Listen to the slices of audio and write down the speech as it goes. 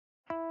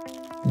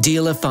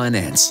Dealer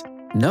finance.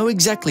 Know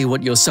exactly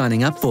what you're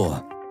signing up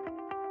for.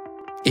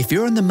 If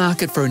you're in the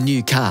market for a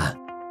new car,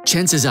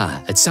 chances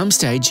are at some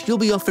stage you'll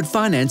be offered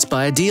finance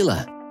by a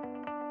dealer.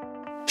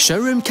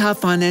 Showroom car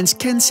finance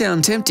can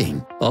sound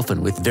tempting,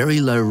 often with very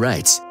low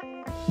rates.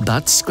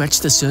 But scratch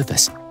the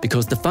surface,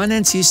 because the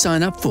finance you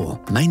sign up for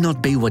may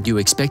not be what you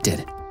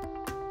expected.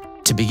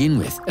 To begin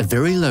with, a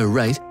very low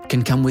rate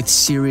can come with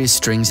serious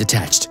strings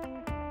attached.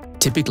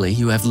 Typically,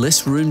 you have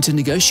less room to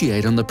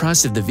negotiate on the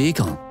price of the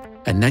vehicle,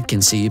 and that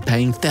can see you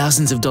paying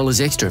thousands of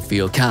dollars extra for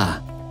your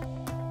car.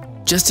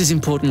 Just as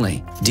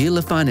importantly,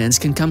 dealer finance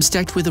can come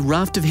stacked with a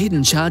raft of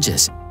hidden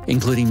charges,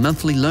 including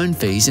monthly loan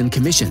fees and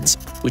commissions,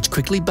 which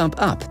quickly bump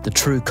up the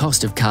true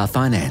cost of car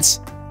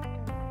finance.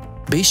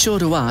 Be sure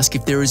to ask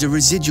if there is a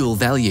residual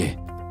value.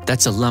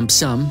 That's a lump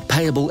sum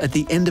payable at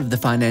the end of the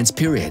finance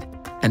period,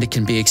 and it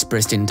can be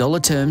expressed in dollar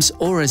terms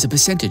or as a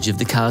percentage of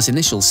the car's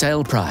initial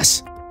sale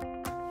price.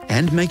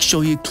 And make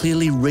sure you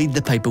clearly read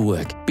the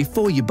paperwork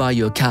before you buy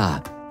your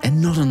car,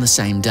 and not on the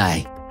same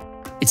day.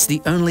 It's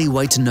the only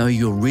way to know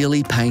you're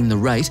really paying the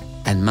rate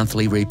and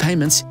monthly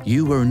repayments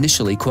you were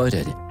initially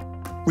quoted.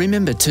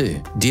 Remember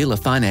too, dealer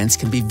finance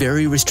can be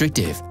very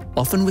restrictive,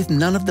 often with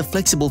none of the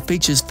flexible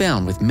features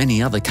found with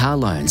many other car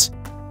loans.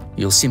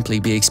 You'll simply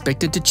be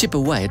expected to chip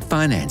away at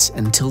finance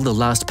until the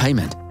last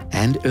payment,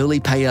 and early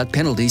payout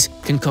penalties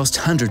can cost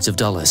hundreds of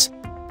dollars.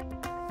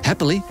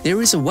 Happily,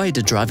 there is a way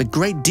to drive a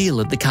great deal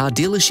at the car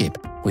dealership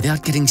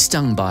without getting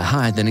stung by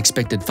higher than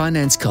expected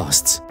finance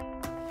costs.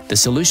 The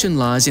solution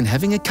lies in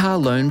having a car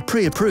loan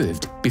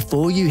pre-approved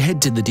before you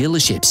head to the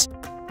dealerships.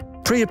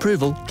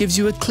 Pre-approval gives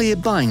you a clear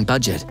buying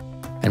budget,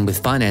 and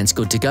with finance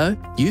good to go,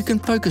 you can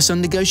focus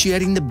on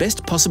negotiating the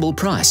best possible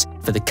price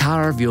for the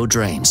car of your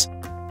dreams.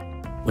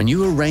 When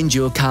you arrange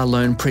your car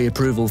loan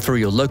pre-approval through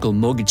your local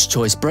mortgage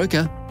choice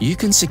broker, you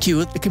can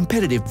secure a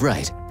competitive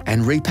rate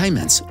and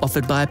repayments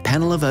offered by a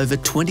panel of over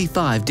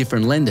 25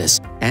 different lenders,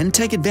 and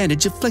take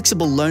advantage of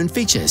flexible loan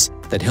features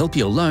that help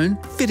your loan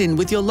fit in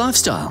with your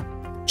lifestyle,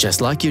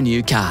 just like your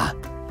new car.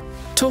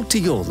 Talk to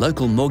your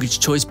local mortgage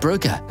choice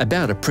broker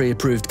about a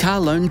pre-approved car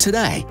loan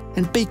today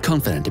and be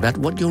confident about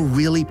what you're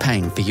really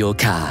paying for your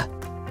car.